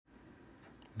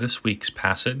This week's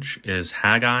passage is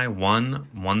Haggai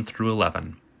 1 through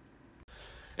 11.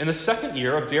 In the second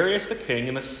year of Darius the king,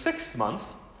 in the 6th month,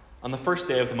 on the first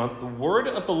day of the month, the word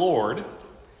of the Lord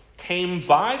came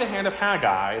by the hand of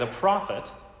Haggai the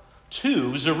prophet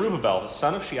to Zerubbabel, the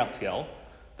son of Shealtiel,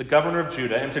 the governor of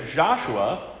Judah, and to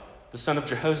Joshua, the son of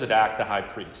Jehozadak, the high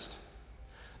priest.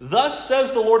 Thus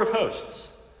says the Lord of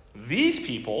hosts, these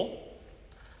people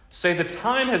say the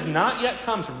time has not yet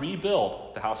come to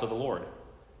rebuild the house of the Lord.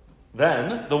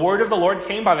 Then the word of the Lord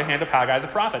came by the hand of Haggai the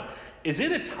prophet. Is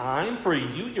it a time for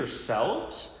you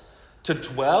yourselves to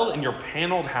dwell in your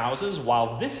paneled houses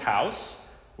while this house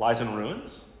lies in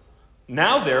ruins?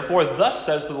 Now therefore, thus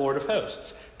says the Lord of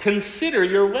hosts, consider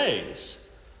your ways.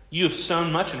 You have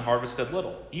sown much and harvested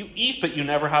little. You eat, but you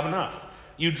never have enough.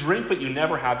 You drink, but you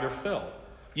never have your fill.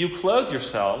 You clothe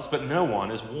yourselves, but no one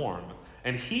is warm.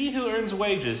 And he who earns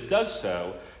wages does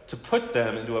so to put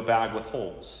them into a bag with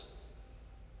holes.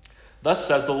 Thus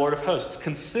says the Lord of hosts,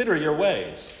 consider your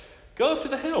ways. Go up to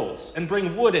the hills and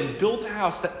bring wood and build the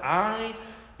house that I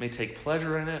may take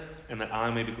pleasure in it and that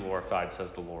I may be glorified,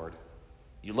 says the Lord.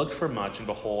 You looked for much, and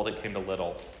behold, it came to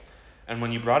little. And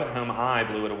when you brought it home, I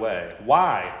blew it away.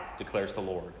 Why, declares the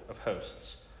Lord of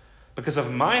hosts? Because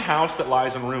of my house that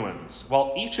lies in ruins,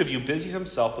 while each of you busies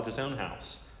himself with his own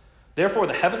house. Therefore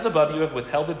the heavens above you have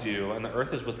withheld the dew, and the earth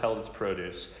has withheld its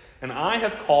produce. And I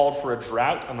have called for a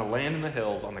drought on the land and the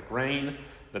hills, on the grain,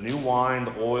 the new wine,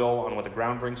 the oil, on what the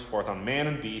ground brings forth, on man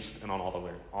and beast, and on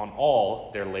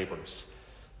all their labors.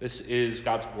 This is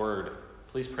God's word.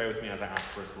 Please pray with me as I ask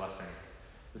for his blessing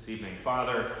this evening.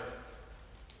 Father,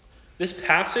 this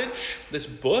passage, this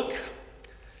book,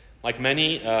 like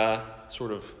many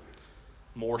sort of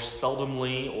more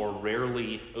seldomly or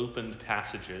rarely opened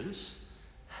passages,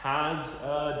 has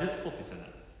difficulties in it.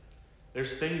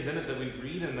 There's things in it that we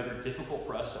read and that are difficult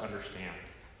for us to understand.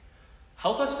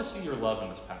 Help us to see your love in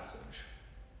this passage.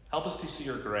 Help us to see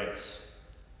your grace.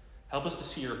 Help us to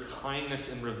see your kindness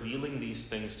in revealing these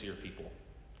things to your people.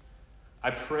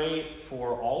 I pray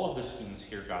for all of the students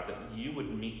here, God, that you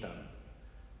would meet them,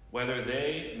 whether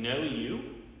they know you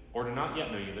or do not yet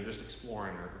know you, they're just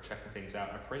exploring or checking things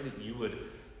out. I pray that you would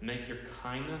make your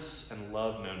kindness and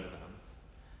love known to them,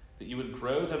 that you would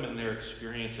grow them in their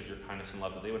experience of your kindness and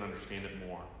love, that they would understand it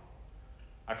more.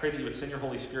 I pray that you would send your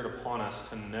Holy Spirit upon us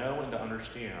to know and to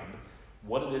understand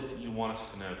what it is that you want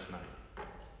us to know tonight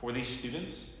for these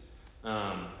students.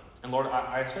 And Lord,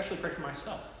 I especially pray for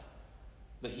myself,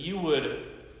 that you would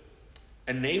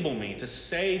enable me to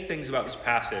say things about this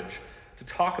passage, to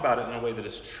talk about it in a way that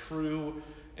is true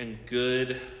and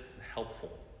good and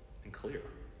helpful and clear.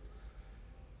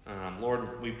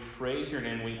 Lord, we praise your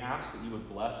name. We ask that you would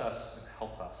bless us and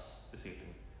help us this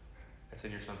evening. It's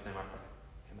in your Son's name I pray.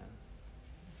 Amen.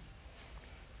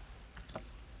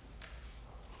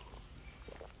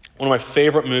 One of my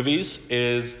favorite movies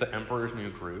is The Emperor's New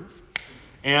Groove.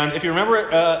 And if you remember,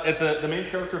 the main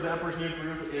character of The Emperor's New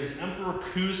Groove is Emperor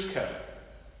Cusco,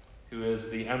 who is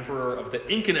the emperor of the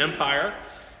Incan Empire.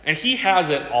 And he has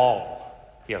it all.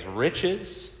 He has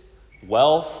riches,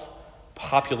 wealth,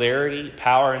 popularity,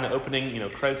 power. In the opening,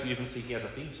 credits, you can see he has a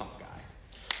theme song guy.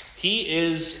 He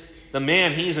is the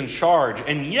man. He is in charge.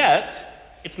 And yet,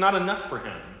 it's not enough for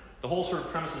him. The whole sort of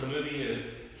premise of the movie is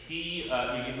he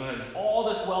has all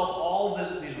this wealth, all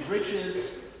these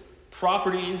riches,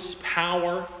 properties,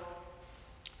 power.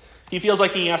 He feels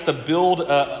like he has to build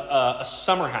a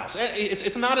summer house.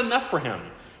 It's not enough for him.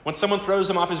 When someone throws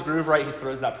him off his groove, right, he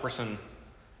throws that person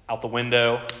out the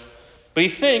window. But he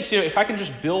thinks, if I can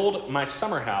just build my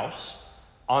summer house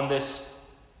on this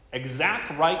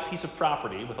exact right piece of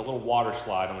property with a little water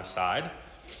slide on the side,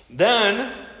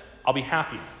 then I'll be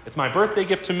happy. It's my birthday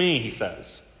gift to me, he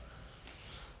says.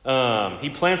 He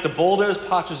plans to bulldoze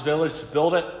Pacha's village to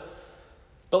build it.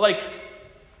 But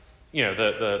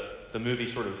the movie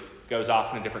sort of goes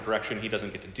off in a different direction. He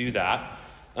doesn't get to do that.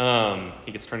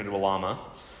 He gets turned into a llama.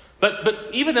 But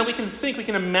even then, we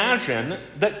can imagine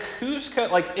that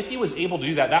Cusco, if he was able to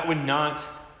do that, that would not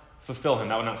fulfill him.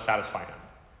 That would not satisfy him.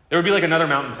 There would be another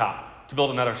mountaintop to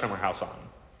build another summer house on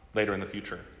later in the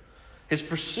future. His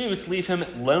pursuits leave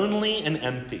him lonely and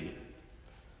empty.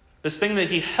 This thing that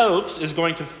he hopes is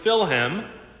going to fill him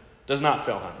does not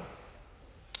fill him.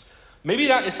 Maybe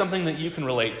that is something that you can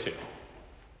relate to.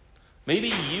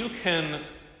 Maybe you can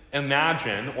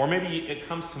imagine, or maybe it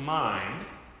comes to mind,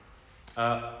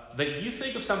 that you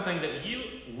think of something that you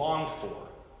longed for,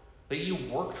 that you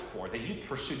worked for, that you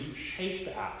pursued, you chased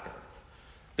after,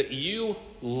 that you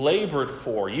labored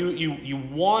for, you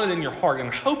wanted in your heart,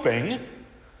 and hoping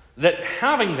that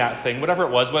having that thing, whatever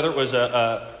it was, whether it was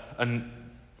a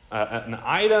an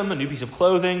item, a new piece of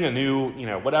clothing, a new,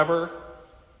 whatever,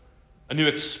 a new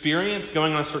experience,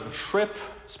 going on a certain trip,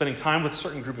 spending time with a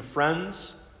certain group of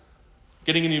friends,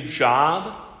 getting a new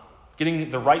job, getting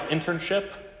the right internship.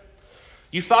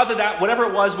 You thought that whatever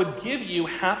it was would give you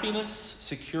happiness,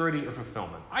 security, or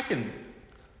fulfillment. I can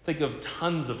think of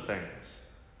tons of things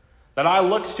that I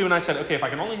looked to and I said, okay, if I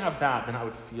can only have that, then I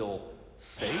would feel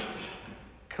safe,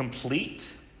 complete,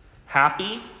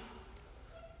 happy.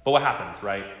 But what happens,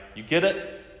 right? You get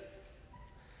it,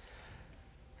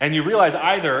 and you realize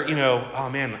either, oh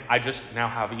man, I just now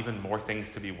have even more things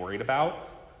to be worried about,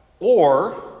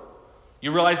 or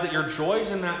you realize that your joys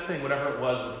in that thing, whatever it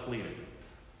was, were fleeting.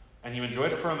 And you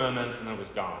enjoyed it for a moment, and then it was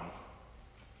gone.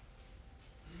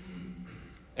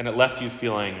 And it left you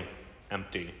feeling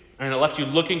empty. And it left you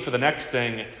looking for the next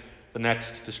thing, the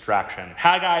next distraction.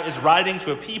 Haggai is writing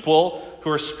to a people who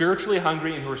are spiritually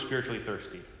hungry and who are spiritually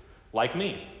thirsty. Like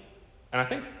me. And I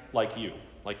think like you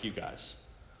guys.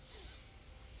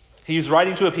 He's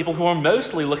writing to a people who are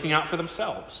mostly looking out for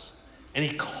themselves. And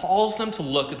he calls them to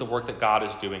look at the work that God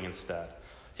is doing instead.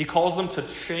 He calls them to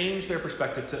change their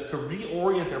perspective, to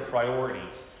reorient their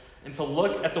priorities, and to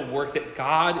look at the work that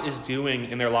God is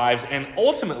doing in their lives, and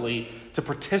ultimately to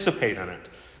participate in it.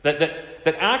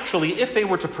 That actually, if they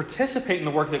were to participate in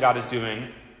the work that God is doing,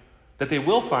 that they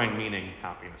will find meaning,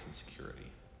 happiness, and security.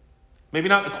 Maybe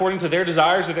not according to their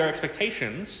desires or their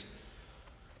expectations,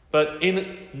 but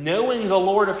in knowing the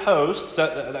Lord of hosts,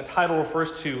 that title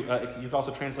refers to, you could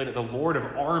also translate it, the Lord of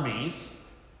armies.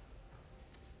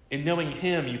 In knowing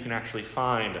him, you can actually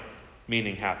find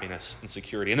meaning, happiness, and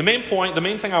security. And the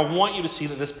main thing I want you to see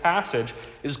that this passage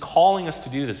is calling us to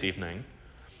do this evening,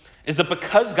 is that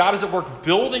because God is at work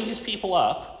building his people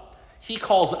up, he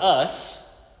calls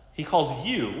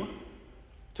you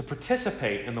to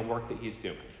participate in the work that he's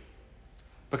doing.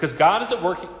 Because God is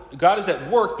at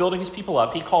work building his people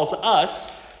up, he calls us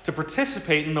to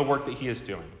participate in the work that he is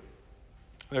doing.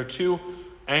 There are two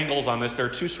angles on this. There are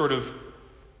two sort of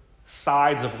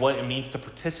sides of what it means to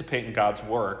participate in God's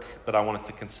work that I want us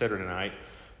to consider tonight.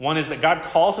 One is that God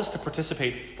calls us to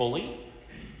participate fully.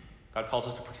 God calls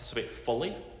us to participate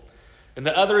fully. And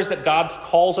the other is that God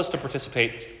calls us to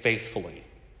participate faithfully.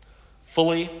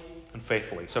 Fully and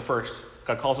faithfully. So first,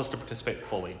 God calls us to participate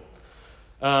fully.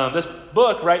 This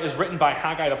book, right, is written by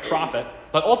Haggai the prophet,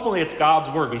 but ultimately it's God's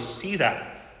word. We see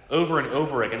that over and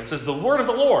over again. It says the word of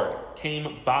the Lord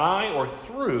came by or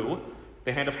through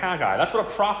the hand of Haggai. That's what a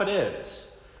prophet is.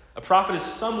 A prophet is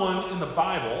someone in the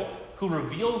Bible who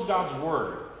reveals God's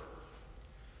word,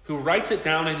 who writes it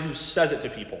down and who says it to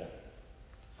people.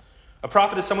 A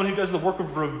prophet is someone who does the work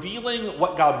of revealing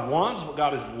what God wants, what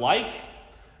God is like,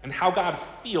 and how God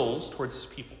feels towards his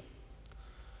people.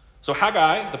 So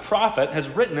Haggai, the prophet, has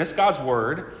written this, God's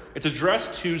word. It's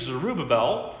addressed to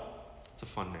Zerubbabel. It's a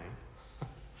fun name.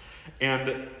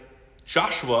 And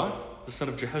Joshua, the son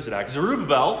of Jehozadak.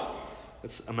 Zerubbabel,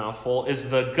 it's a mouthful, is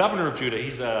the governor of Judah.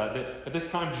 At this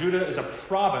time, Judah is a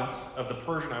province of the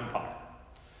Persian Empire.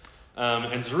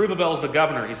 And Zerubbabel is the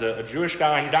governor. He's a Jewish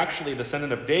guy. He's actually a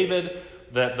descendant of David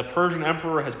that the Persian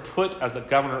emperor has put as the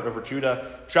governor over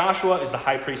Judah. Joshua is the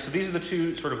high priest. So these are the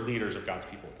two sort of leaders of God's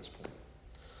people at this point.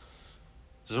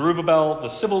 Zerubbabel, the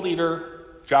civil leader,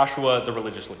 Joshua, the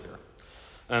religious leader.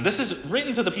 This is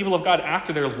written to the people of God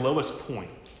after their lowest point.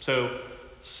 So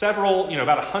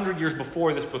about 100 years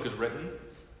before this book is written,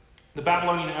 the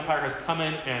Babylonian Empire has come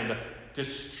in and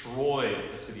destroyed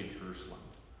the city of Jerusalem,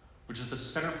 which is the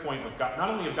center point of God, not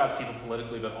only of God's people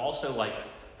politically, but also like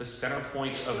the center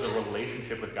point of the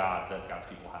relationship with God that God's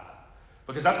people had.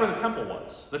 Because that's where the temple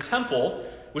was. The temple,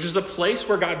 which is the place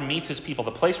where God meets his people,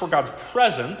 the place where God's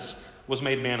presence was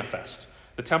made manifest.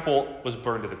 The temple was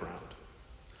burned to the ground.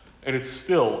 And it's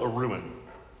still a ruin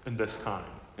in this time,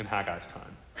 in Haggai's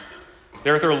time.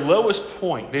 They're at their lowest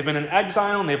point. They've been in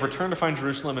exile and they've returned to find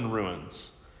Jerusalem in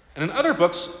ruins. And in other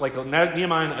books, like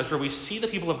Nehemiah and Ezra, we see the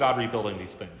people of God rebuilding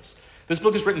these things. This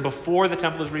book is written before the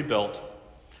temple is rebuilt.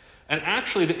 And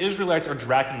actually, the Israelites are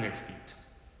dragging their feet.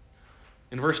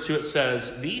 In verse 2, it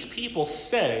says, "These people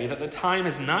say that the time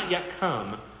has not yet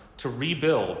come to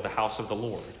rebuild the house of the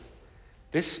Lord.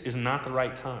 This is not the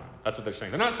right time." That's what they're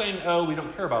saying. They're not saying, oh, we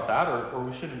don't care about that, or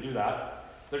we shouldn't do that.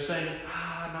 They're saying,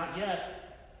 not yet.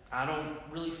 I don't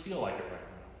really feel like it right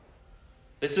now.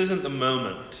 This isn't the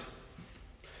moment.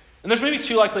 And there's maybe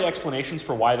two likely explanations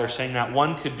for why they're saying that.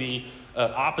 One could be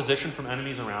opposition from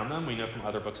enemies around them. We know from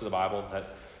other books of the Bible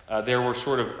that there were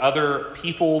sort of other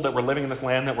people that were living in this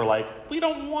land that were like, we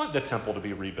don't want the temple to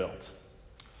be rebuilt.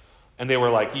 And they were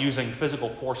like using physical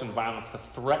force and violence to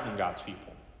threaten God's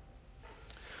people.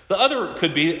 The other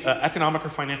could be economic or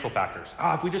financial factors.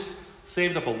 If we just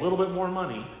saved up a little bit more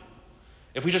money,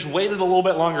 if we just waited a little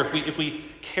bit longer, if we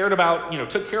cared about,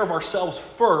 took care of ourselves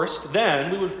first,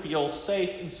 then we would feel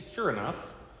safe and secure enough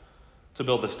to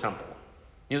build this temple.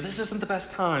 This isn't the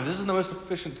best time. This isn't the most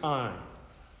efficient time.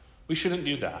 We shouldn't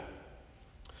do that.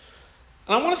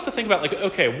 And I want us to think about,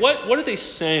 what are they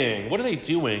saying? What are they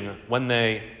doing when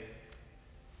they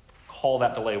call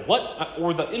that delay?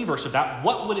 Or the inverse of that,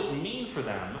 what would it mean for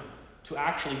them to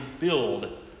actually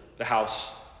build the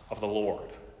house of the Lord?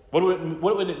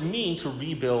 What would it mean to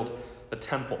rebuild the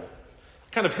temple? I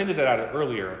kind of hinted at it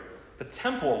earlier. The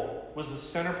temple was the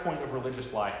center point of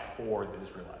religious life for the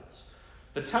Israelites.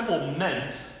 The temple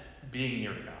meant being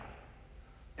near God.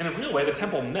 In a real way, the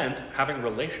temple meant having a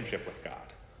relationship with God.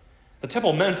 The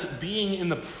temple meant being in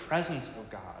the presence of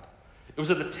God. It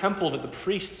was at the temple that the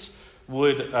priests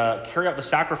would carry out the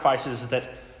sacrifices that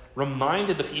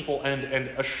reminded the people and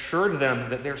assured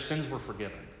them that their sins were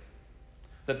forgiven,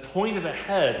 that pointed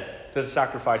ahead to the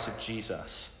sacrifice of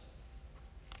Jesus.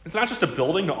 It's not just a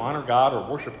building to honor God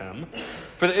or worship him.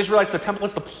 For the Israelites, the temple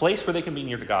is the place where they can be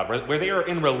near to God, where they are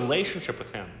in relationship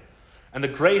with him. And the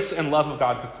grace and love of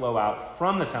God could flow out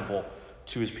from the temple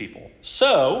to his people.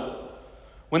 So,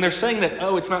 when they're saying that,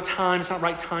 it's not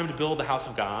right time to build the house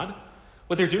of God,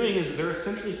 what they're doing is they're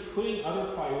essentially putting other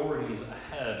priorities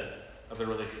ahead of their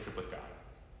relationship with God.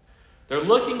 They're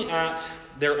looking at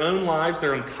their own lives,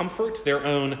 their own comfort, their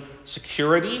own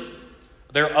security,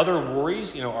 their other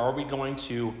worries. Are we going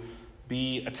to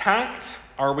be attacked?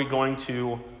 Are we going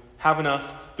to have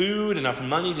enough food, enough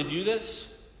money to do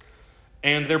this?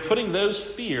 And they're putting those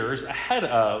fears ahead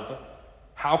of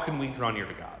how can we draw near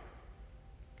to God?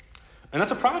 And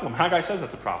that's a problem. Haggai says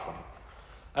that's a problem.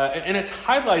 And it's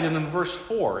highlighted in verse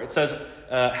 4. It says,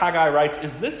 Haggai writes,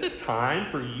 "Is this a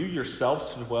time for you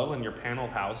yourselves to dwell in your paneled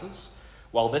houses,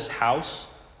 while this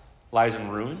house lies in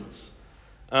ruins?"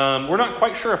 We're not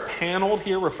quite sure if paneled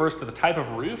here refers to the type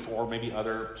of roof or maybe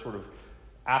other sort of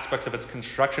aspects of its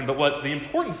construction. But what the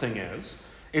important thing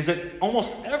is that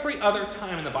almost every other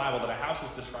time in the Bible that a house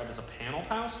is described as a paneled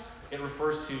house, it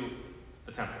refers to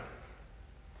the temple.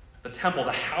 The temple,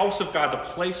 the house of God, the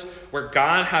place where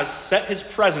God has set his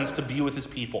presence to be with his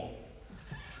people.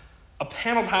 A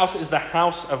paneled house is the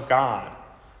house of God.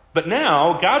 But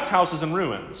now, God's house is in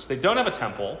ruins. They don't have a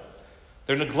temple.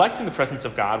 They're neglecting the presence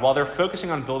of God while they're focusing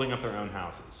on building up their own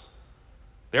houses.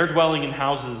 They're dwelling in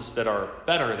houses that are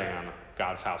better than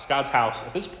God's house. God's house,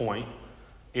 at this point,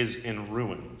 is in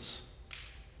ruins.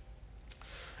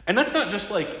 And that's not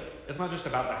just it's not just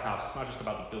about the house. It's not just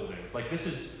about the buildings. This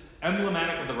is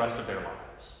emblematic of the rest of their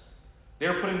lives.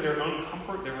 They're putting their own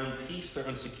comfort, their own peace, their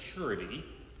own security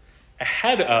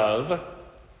ahead of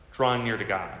drawing near to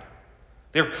God.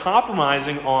 They're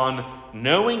compromising on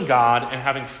knowing God and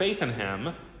having faith in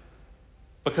him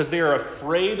because they are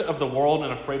afraid of the world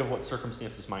and afraid of what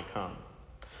circumstances might come.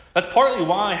 That's partly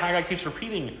why Haggai keeps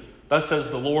repeating, "Thus says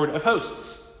the Lord of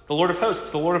hosts, the Lord of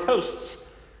hosts, the Lord of hosts."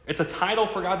 It's a title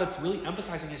for God that's really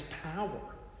emphasizing his power.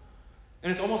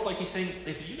 And it's almost like he's saying,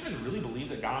 if you guys really believe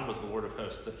that God was the Lord of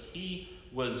hosts, that he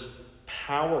was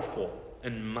powerful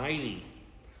and mighty,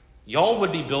 y'all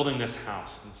would be building this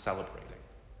house and celebrating.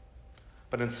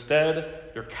 But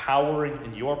instead, you're cowering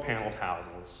in your paneled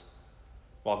houses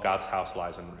while God's house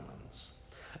lies in ruins.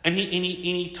 And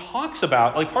he talks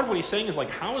about, part of what he's saying is,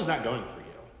 how is that going for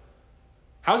you?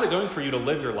 How is it going for you to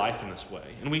live your life in this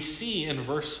way? And we see in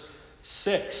verse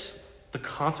 6 the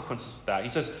consequences of that. He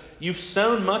says, "You've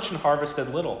sown much and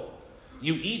harvested little.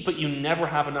 You eat, but you never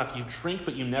have enough. You drink,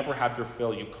 but you never have your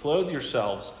fill. You clothe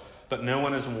yourselves, but no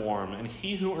one is warm. And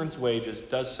he who earns wages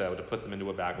does so to put them into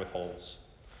a bag with holes."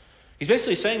 He's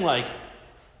basically saying,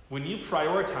 when you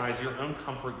prioritize your own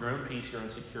comfort, your own peace, your own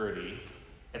security,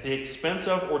 at the expense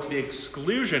of or to the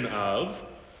exclusion of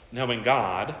knowing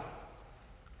God,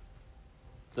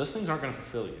 those things aren't going to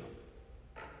fulfill you.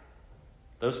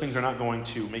 Those things are not going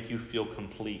to make you feel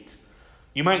complete.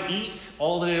 You might eat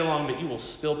all the day long, but you will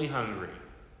still be hungry.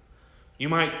 You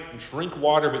might drink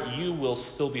water, but you will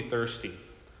still be thirsty.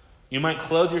 You might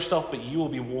clothe yourself, but you will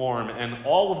be warm. And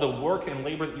all of the work and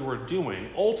labor that you are doing,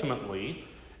 ultimately,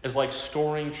 is like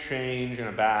storing change in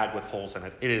a bag with holes in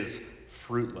it. It is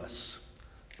fruitless.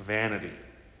 Vanity.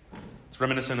 It's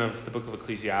reminiscent of the book of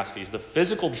Ecclesiastes. The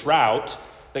physical drought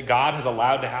that God has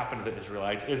allowed to happen to the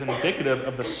Israelites is indicative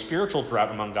of the spiritual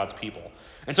drought among God's people.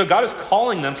 And so God is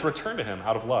calling them to return to him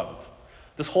out of love.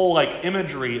 This whole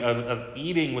imagery of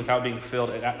eating without being filled,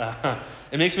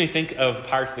 it makes me think of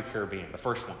Pirates of the Caribbean, the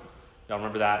first one. Y'all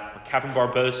remember that? Captain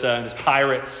Barbossa and his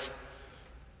pirates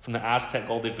from the Aztec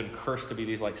gold, they've been cursed to be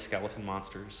these skeleton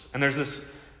monsters. And there's this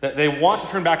That they want to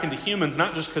turn back into humans,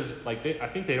 not just because I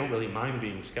think they don't really mind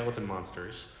being skeleton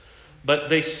monsters, but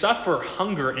they suffer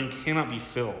hunger and cannot be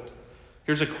filled.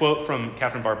 Here's a quote from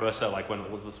Catherine Barbosa, when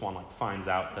Elizabeth Swann finds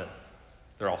out that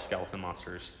they're all skeleton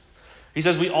monsters. He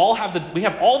says, we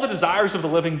have all the desires of the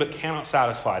living, but cannot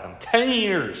satisfy them. 10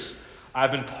 years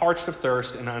I've been parched of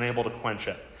thirst and unable to quench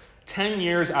it. 10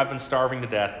 years I've been starving to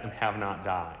death and have not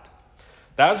died.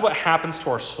 That is what happens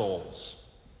to our souls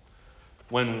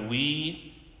when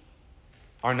we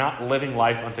are not living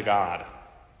life unto God.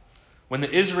 When the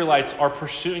Israelites are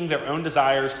pursuing their own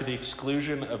desires to the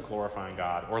exclusion of glorifying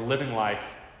God or living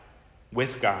life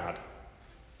with God.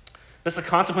 That's the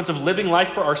consequence of living life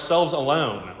for ourselves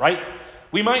alone, right?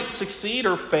 We might succeed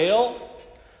or fail,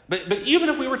 but even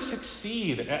if we were to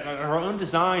succeed at our own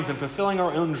designs and fulfilling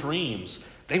our own dreams,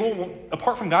 they will,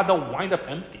 apart from God, they'll wind up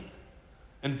empty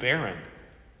and barren.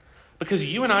 Because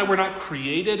you and I were not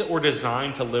created or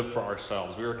designed to live for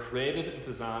ourselves. We were created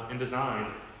and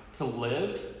designed to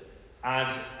live as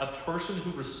a person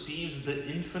who receives the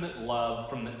infinite love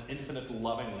from the infinite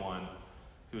loving one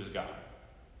who is God.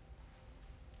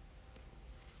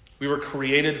 We were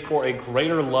created for a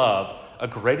greater love, a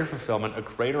greater fulfillment, a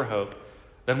greater hope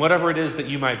than whatever it is that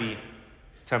you might be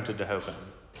tempted to hope in.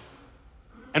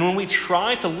 And when we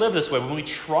try to live this way, when we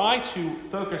try to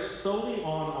focus solely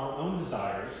on our own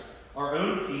desires, our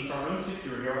own peace, our own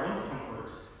security, our own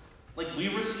comfort, we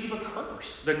receive a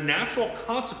curse. The natural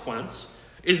consequence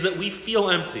is that we feel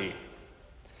empty.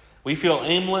 We feel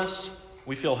aimless.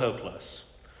 We feel hopeless.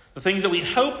 The things that we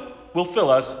hope will fill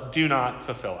us do not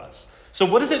fulfill us. So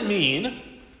what does it mean?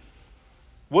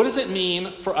 What does it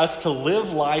mean for us to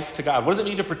live life to God? What does it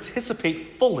mean to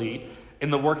participate fully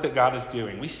in the work that God is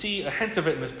doing? We see a hint of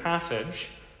it in this passage.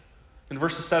 In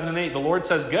verses 7 and 8, the Lord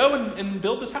says, go and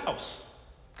build this house.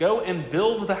 Go and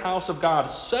build the house of God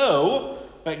so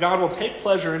that God will take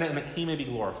pleasure in it and that he may be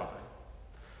glorified.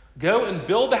 Go and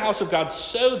build the house of God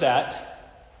so that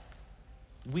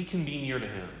we can be near to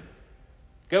him.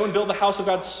 Go and build the house of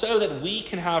God so that we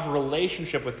can have a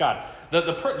relationship with God.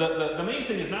 The main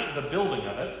thing is not the building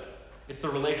of it. It's the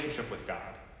relationship with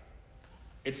God.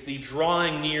 It's the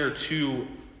drawing near to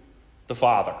the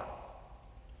Father.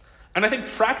 And I think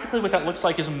practically what that looks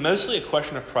like is mostly a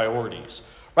question of priorities.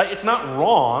 Right? It's not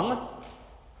wrong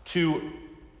to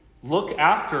look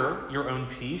after your own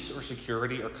peace or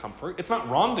security or comfort. It's not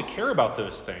wrong to care about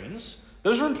those things.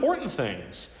 Those are important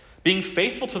things. Being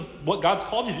faithful to what God's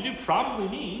called you to do probably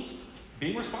means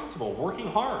being responsible, working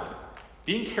hard,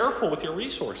 being careful with your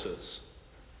resources.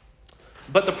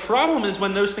 But the problem is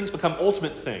when those things become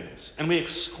ultimate things and we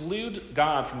exclude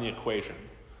God from the equation.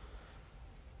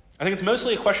 I think it's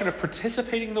mostly a question of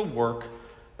participating in the work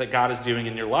that God is doing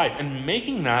in your life and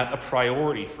making that a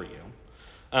priority for you.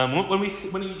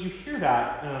 When you hear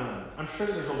that, I'm sure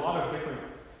that there's a lot of different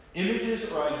images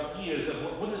or ideas of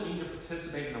what does it mean to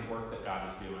participate in the work that God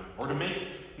is doing, or to make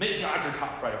God your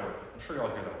top priority. I'm sure you all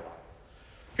hear that a lot.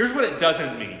 Here's what it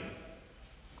doesn't mean.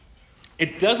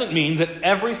 It doesn't mean that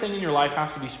everything in your life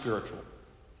has to be spiritual.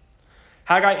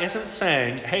 Haggai isn't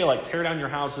saying, hey, tear down your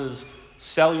houses,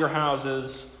 sell your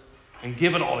houses, and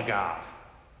give it all to God.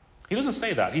 He doesn't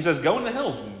say that. He says, go in the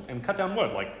hills and cut down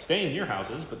wood. Stay in your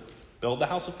houses, but build the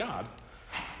house of God.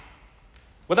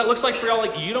 What that looks like for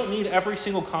y'all, you don't need every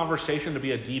single conversation to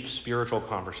be a deep spiritual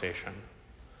conversation.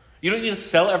 You don't need to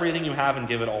sell everything you have and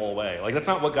give it all away. That's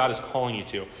not what God is calling you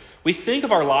to. We think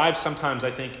of our lives sometimes,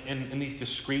 I think, in these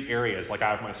discrete areas. I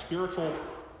have my spiritual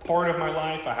part of my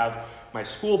life. I have my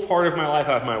school part of my life.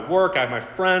 I have my work. I have my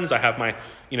friends. I have my,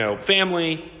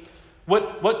 family.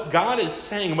 What God is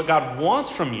saying, what God wants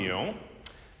from you,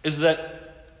 is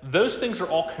that those things are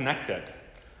all connected.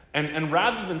 And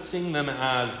rather than seeing them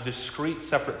as discrete,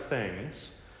 separate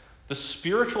things, the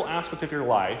spiritual aspect of your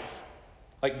life,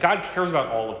 God cares about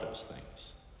all of those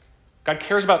things. God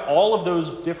cares about all of those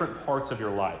different parts of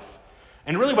your life.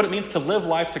 And really what it means to live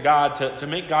life to God, to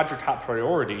make God your top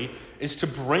priority, is to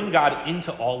bring God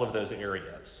into all of those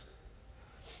areas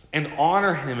and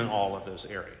honor him in all of those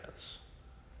areas.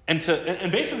 And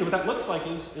basically what that looks like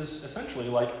is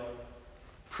essentially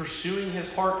pursuing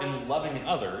his heart and loving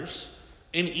others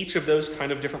in each of those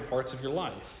kind of different parts of your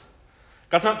life.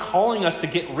 God's not calling us to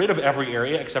get rid of every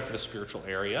area except for the spiritual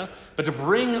area, but to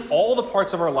bring all the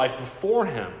parts of our life before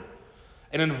him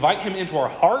and invite him into our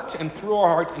heart and through our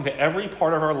heart into every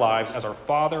part of our lives as our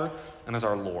Father and as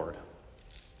our Lord.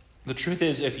 The truth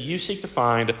is, if you seek to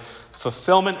find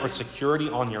fulfillment or security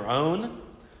on your own,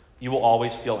 you will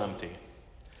always feel empty.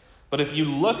 But if you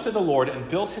look to the Lord and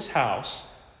build his house,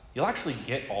 you'll actually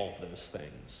get all of those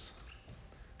things.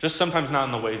 Just sometimes not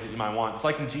in the ways that you might want. It's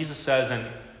like when Jesus says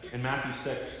in Matthew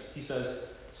 6, he says,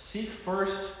 Seek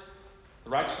first the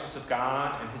righteousness of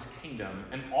God and his kingdom,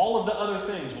 and all of the other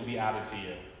things will be added to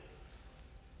you.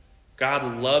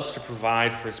 God loves to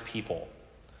provide for his people.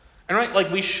 And right,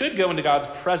 like we should go into God's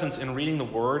presence in reading the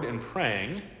word and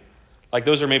praying. Like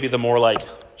those are maybe the more like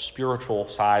spiritual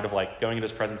side of like going into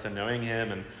his presence and knowing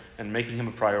him and making him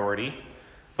a priority.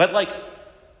 But like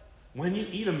when you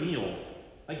eat a meal,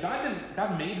 like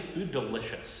God made food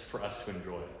delicious for us to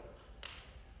enjoy.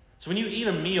 So when you eat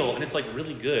a meal and it's like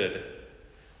really good,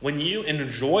 when you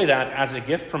enjoy that as a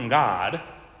gift from God,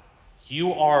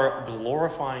 you are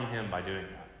glorifying him by doing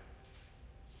that.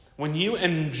 When you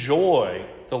enjoy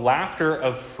the laughter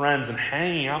of friends and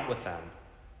hanging out with them,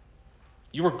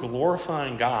 you are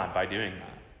glorifying God by doing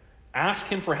that. Ask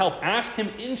him for help. Ask him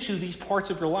into these parts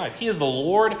of your life. He is the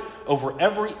Lord over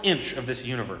every inch of this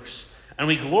universe. And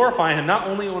we glorify him not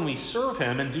only when we serve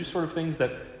him and do sort of things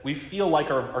that we feel like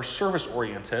are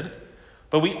service-oriented,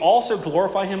 but we also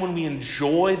glorify him when we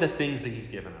enjoy the things that he's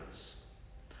given us.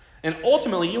 And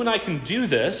ultimately, you and I can do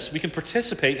this. We can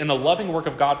participate in the loving work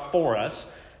of God for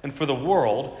us and for the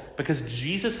world because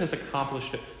Jesus has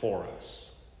accomplished it for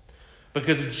us.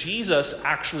 Because Jesus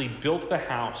actually built the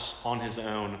house on his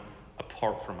own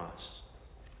apart from us.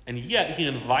 And yet he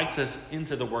invites us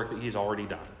into the work that he's already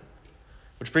done.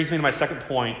 Which brings me to my second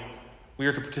point. We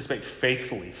are to participate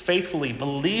faithfully,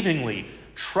 believingly,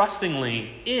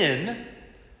 trustingly in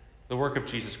the work of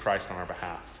Jesus Christ on our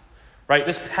behalf. Right?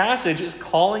 This passage is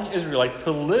calling Israelites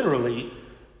to literally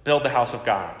build the house of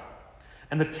God.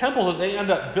 And the temple that they end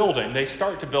up building, they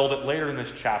start to build it later in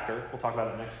this chapter. We'll talk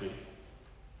about it next week.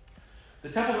 The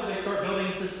temple that they start building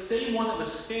is the same one that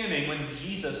was standing when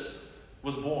Jesus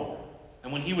was born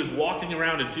and when he was walking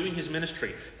around and doing his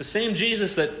ministry. The same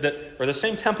Jesus or the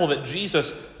same temple that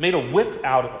Jesus made a whip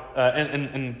out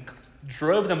and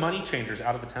drove the money changers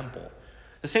out of the temple.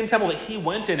 The same temple that he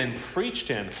went in and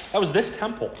preached in. That was this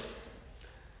temple.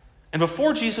 And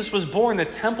before Jesus was born, the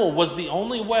temple was the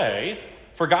only way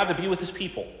for God to be with his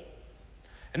people.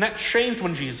 And that changed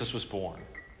when Jesus was born.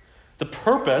 The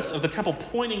purpose of the temple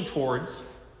pointing towards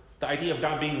the idea of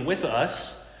God being with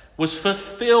us was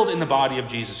fulfilled in the body of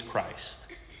Jesus Christ.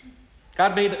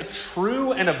 God made a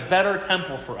true and a better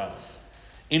temple for us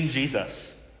in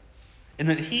Jesus. And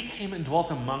that he came and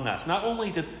dwelt among us. Not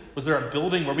only was there a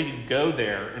building where we could go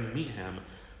there and meet him,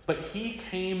 but he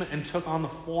came and took on the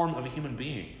form of a human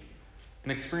being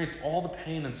and experienced all the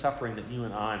pain and suffering that you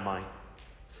and I might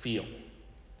feel.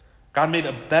 God made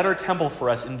a better temple for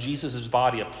us in Jesus'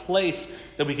 body, a place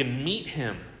that we can meet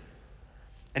him.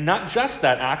 And not just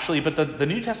that, actually, but the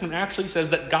New Testament actually says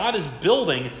that God is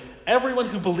building everyone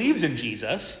who believes in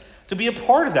Jesus to be a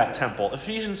part of that temple.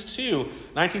 Ephesians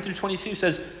 2:19-22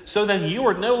 says, "So then you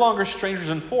are no longer strangers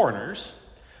and foreigners,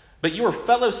 but you are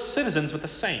fellow citizens with the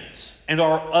saints and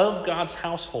are of God's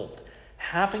household,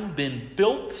 having been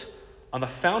built on the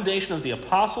foundation of the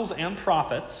apostles and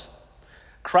prophets,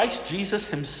 Christ Jesus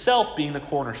himself being the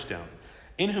cornerstone,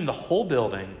 in whom the whole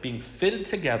building, being fitted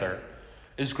together,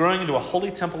 is growing into a holy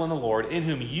temple in the Lord, in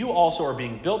whom you also are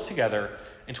being built together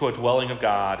into a dwelling of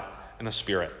God in the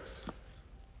Spirit."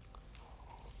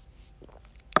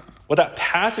 What that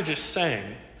passage is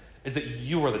saying is that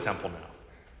you are the temple now.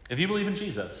 If you believe in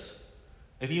Jesus,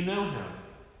 if you know him,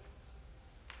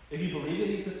 if you believe that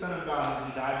he's the Son of God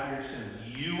and he died for your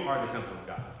sins, you are the temple of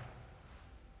God.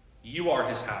 You are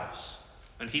his house.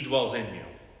 And he dwells in you.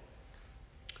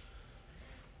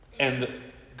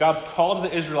 And God's call to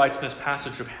the Israelites in this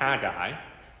passage of Haggai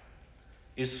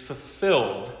is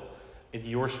fulfilled in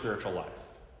your spiritual life.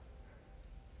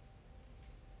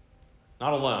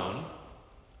 Not alone,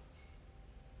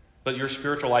 but your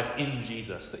spiritual life in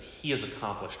Jesus that he has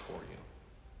accomplished for you.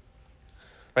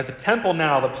 Right? The temple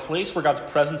now, the place where God's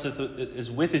presence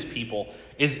is with his people,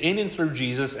 is in and through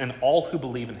Jesus and all who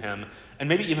believe in him, and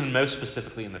maybe even most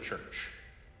specifically in the church.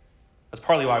 That's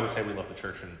partly why we say we love the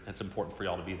church and it's important for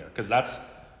y'all to be there. Because that's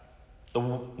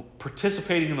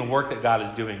participating in the work that God is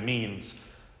doing means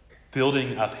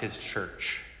building up his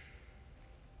church.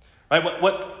 Right?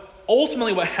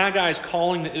 Ultimately what Haggai is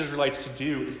calling the Israelites to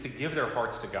do is to give their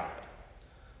hearts to God.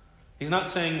 He's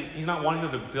not wanting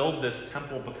them to build this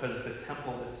temple because the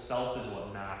temple itself is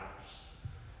what matters.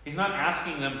 He's not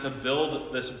asking them to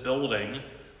build this building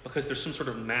because there's some sort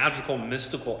of magical,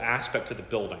 mystical aspect to the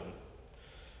building.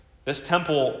 This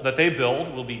temple that they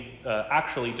build will be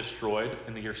actually destroyed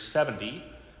in the year 70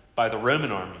 by the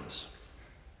Roman armies.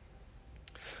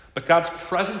 But God's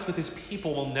presence with his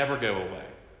people will never go away.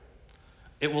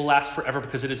 It will last forever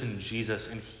because it is in Jesus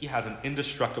and he has an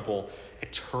indestructible,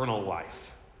 eternal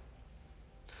life.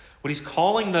 What he's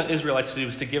calling the Israelites to do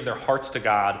is to give their hearts to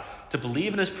God, to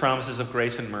believe in his promises of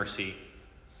grace and mercy,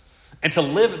 and to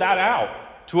live that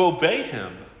out, to obey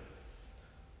him.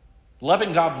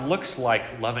 Loving God looks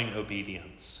like loving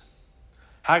obedience.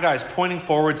 Haggai is pointing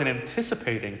forwards and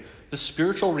anticipating the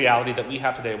spiritual reality that we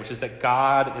have today, which is that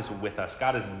God is with us.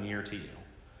 God is near to you.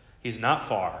 He's not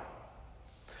far.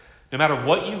 No matter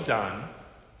what you've done,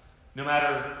 no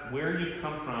matter where you've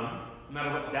come from, no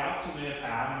matter what doubts you may have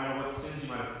had, no matter what sins you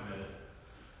might have committed,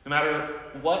 no matter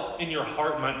what in your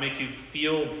heart might make you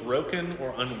feel broken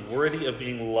or unworthy of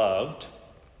being loved,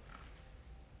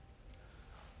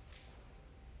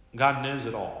 God knows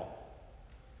it all,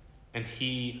 and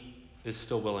he is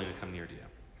still willing to come near to you.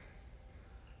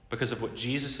 Because of what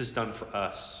Jesus has done for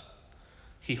us,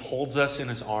 he holds us in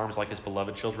his arms like his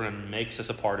beloved children and makes us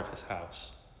a part of his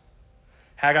house.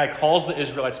 Haggai calls the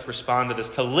Israelites to respond to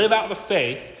this, to live out the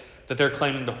faith that they're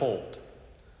claiming to hold.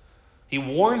 He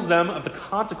warns them of the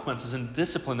consequences and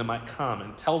discipline that might come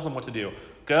and tells them what to do.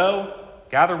 Go,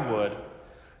 gather wood,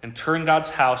 and turn God's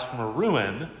house from a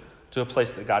ruin to a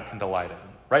place that God can delight in.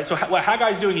 Right? So what Haggai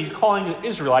is doing, he's calling the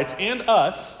Israelites and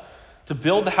us to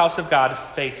build the house of God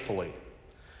faithfully.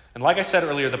 And like I said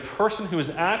earlier, the person who is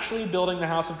actually building the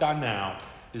house of God now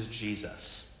is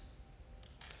Jesus.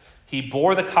 He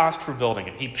bore the cost for building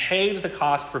it. He paid the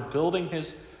cost for building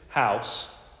his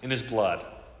house in his blood.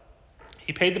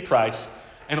 He paid the price,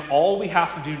 and all we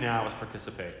have to do now is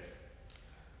participate.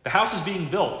 The house is being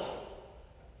built.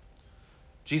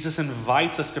 Jesus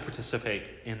invites us to participate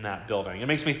in that building. It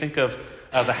makes me think of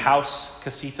the house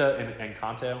Casita in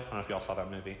Encanto. I don't know if y'all saw that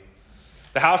movie.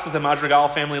 The house that the Madrigal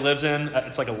family lives in,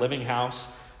 it's like a living house.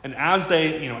 And as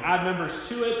they, add members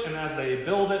to it, and as they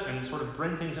build it and sort of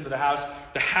bring things into the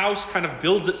house kind of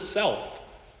builds itself.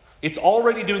 It's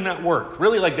already doing that work.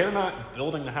 Really, they're not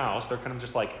building the house. They're kind of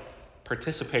just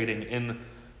participating in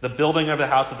the building of the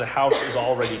house that the house is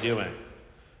already doing,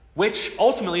 which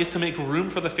ultimately is to make room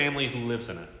for the family who lives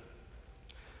in it.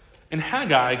 In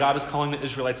Haggai, God is calling the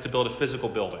Israelites to build a physical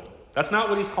building. That's not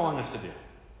what he's calling us to do.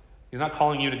 He's not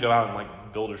calling you to go out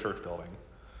and build a church building.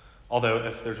 Although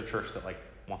if there's a church that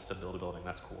wants to build a building,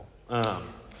 that's cool.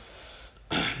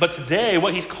 But today,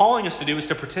 what he's calling us to do is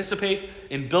to participate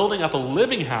in building up a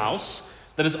living house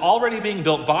that is already being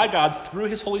built by God through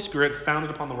his Holy Spirit, founded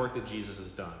upon the work that Jesus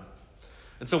has done.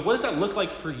 And so what does that look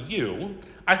like for you?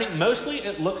 I think mostly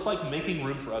it looks like making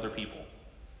room for other people.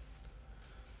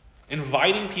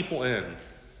 Inviting people in.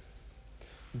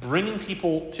 Bringing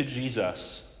people to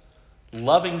Jesus.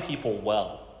 Loving people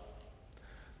well.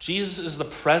 Jesus is the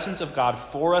presence of God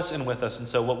for us and with us, and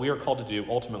so what we are called to do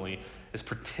ultimately is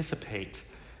participate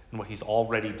in what he's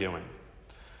already doing.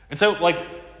 And so,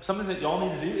 something that y'all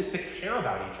need to do is to care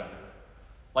about each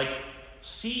other.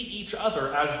 See each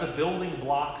other as the building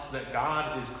blocks that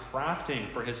God is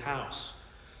crafting for his house.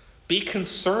 Be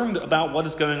concerned about what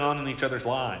is going on in each other's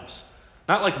lives.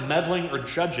 Not meddling or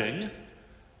judging,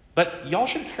 but y'all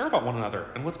should care about one another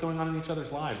and what's going on in each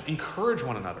other's lives. Encourage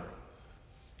one another.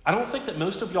 I don't think that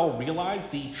most of y'all realize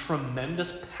the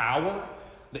tremendous power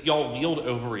that y'all wield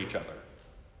over each other.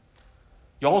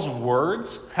 Y'all's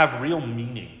words have real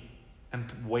meaning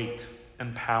and weight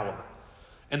and power.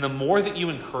 And the more that you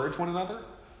encourage one another,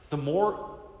 the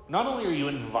more, not only are you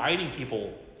inviting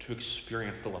people to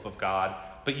experience the love of God,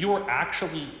 but you are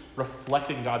actually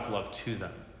reflecting God's love to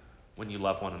them when you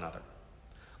love one another.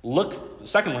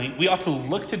 Secondly, we ought to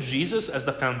look to Jesus as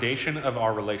the foundation of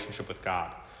our relationship with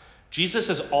God. Jesus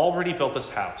has already built this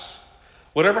house.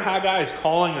 Whatever Haggai is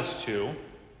calling us to,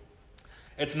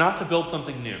 it's not to build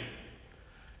something new.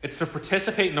 It's to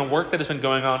participate in a work that has been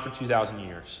going on for 2,000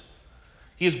 years.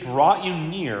 He has brought you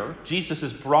near, Jesus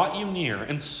has brought you near,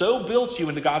 and so built you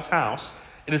into God's house,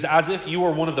 it is as if you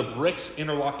are one of the bricks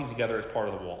interlocking together as part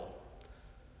of the wall.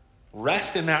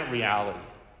 Rest in that reality.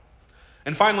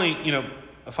 And finally,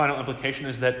 a final implication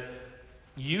is that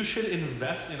you should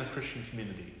invest in a Christian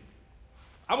community.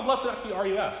 I would love for that to be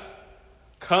RUF.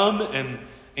 Come and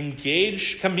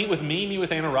engage, come meet with me, meet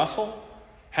with Anna Russell,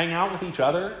 hang out with each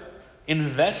other,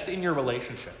 invest in your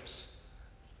relationships.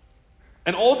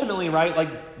 And ultimately,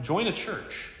 join a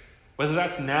church. Whether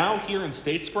that's now here in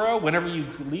Statesboro, whenever you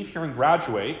leave here and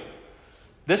graduate,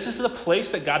 this is the place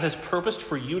that God has purposed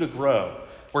for you to grow,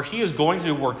 where he is going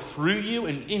to work through you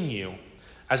and in you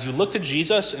as you look to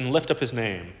Jesus and lift up his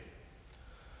name.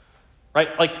 Right?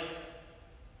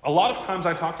 A lot of times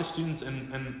I talk to students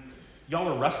and y'all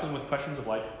are wrestling with questions of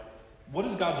what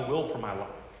is God's will for my life?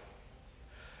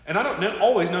 And I don't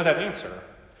always know that answer.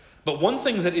 But one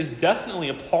thing that is definitely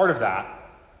a part of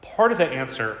that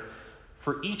answer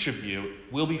for each of you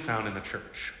will be found in the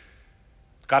church.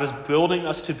 God is building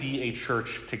us to be a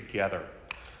church together.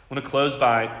 I want to close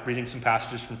by reading some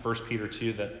passages from 1 Peter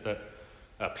 2 that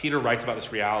Peter writes about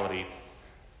this reality.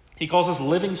 He calls us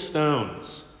living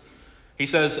stones. He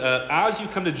says, as you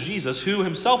come to Jesus, who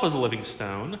himself is a living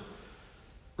stone,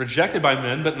 rejected by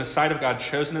men, but in the sight of God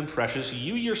chosen and precious,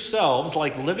 you yourselves,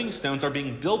 like living stones, are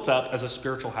being built up as a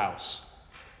spiritual house.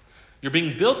 You're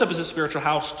being built up as a spiritual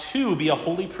house to be a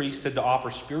holy priesthood, to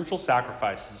offer spiritual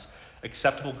sacrifices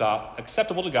acceptable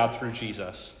to God through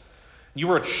Jesus. You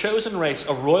are a chosen race,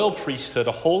 a royal priesthood,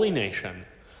 a holy nation,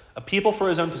 a people for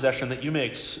his own possession, that you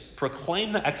may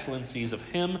proclaim the excellencies of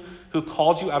him who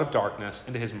called you out of darkness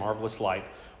into his marvelous light.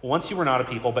 Once you were not a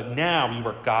people, but now you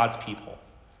are God's people.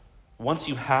 Once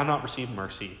you had not received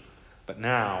mercy, but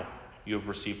now you have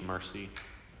received mercy.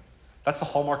 That's the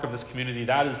hallmark of this community.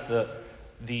 That is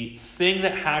the thing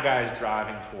that Haggai is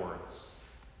driving towards.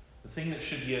 The thing that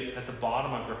should be at the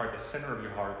bottom of your heart, the center of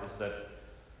your heart, is that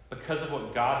because of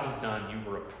what God has done,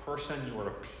 you are a person, you are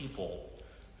a people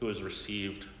who has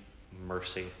received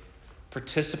mercy.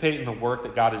 Participate in the work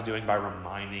that God is doing by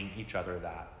reminding each other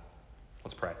that.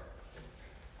 Let's pray.